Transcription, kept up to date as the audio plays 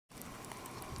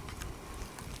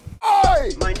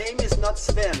My name is not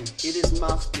Sven, it is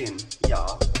Martin, yeah.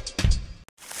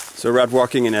 So we're out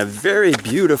walking in a very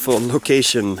beautiful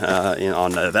location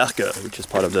on Werke, which is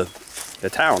part of the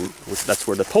town. That's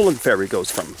where the Poland ferry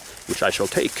goes from, which I shall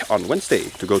take on Wednesday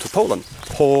to go to Poland.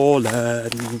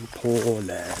 Poland,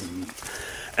 Poland.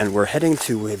 And we're heading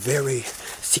to a very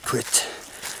secret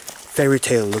fairy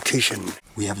tale location.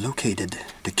 We have located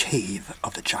the cave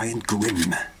of the giant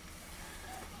Grimm.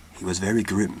 He was very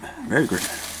grim,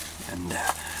 and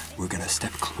we're gonna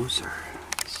step closer.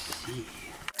 See.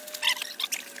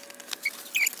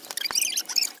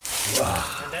 Wow.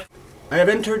 I have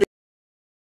entered.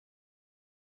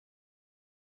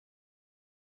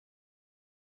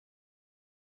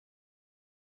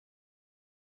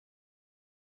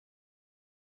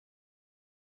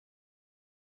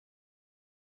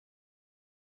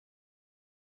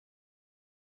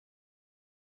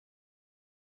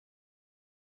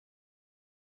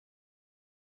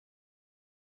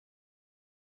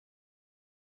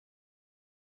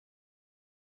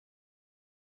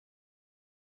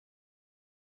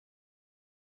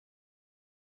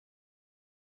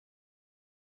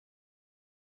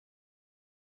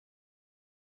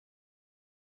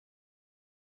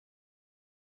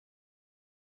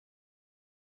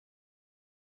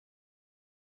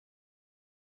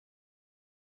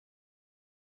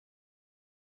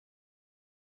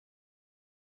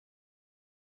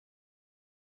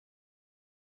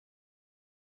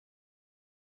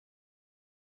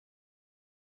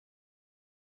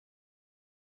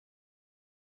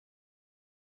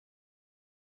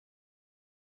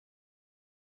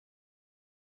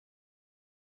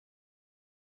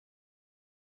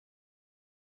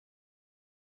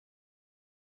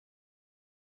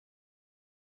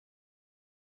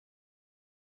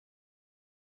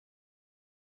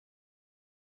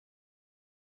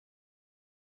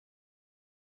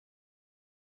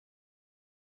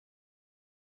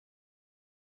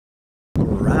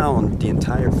 Around the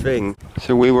entire thing.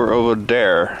 So we were over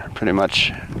there, pretty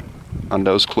much on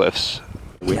those cliffs.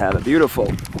 We had a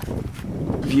beautiful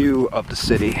view of the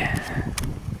city.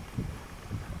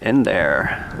 In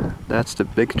there, that's the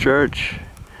big church.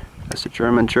 That's the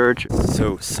German church.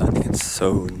 So sunny and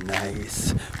so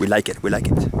nice. We like it, we like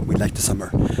it. We like the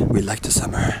summer. We like the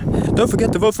summer. Don't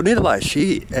forget to vote for Nederland.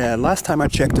 She, last time I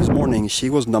checked this morning, she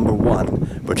was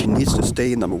 #1, but she needs to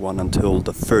stay #1 until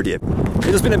the 30th.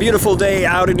 It has been a beautiful day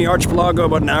out in the archipelago,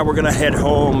 but now we're gonna head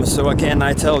home. So again,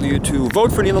 I tell you to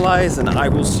vote for Nederland, and I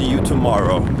will see you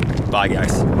tomorrow. Bye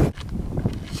guys.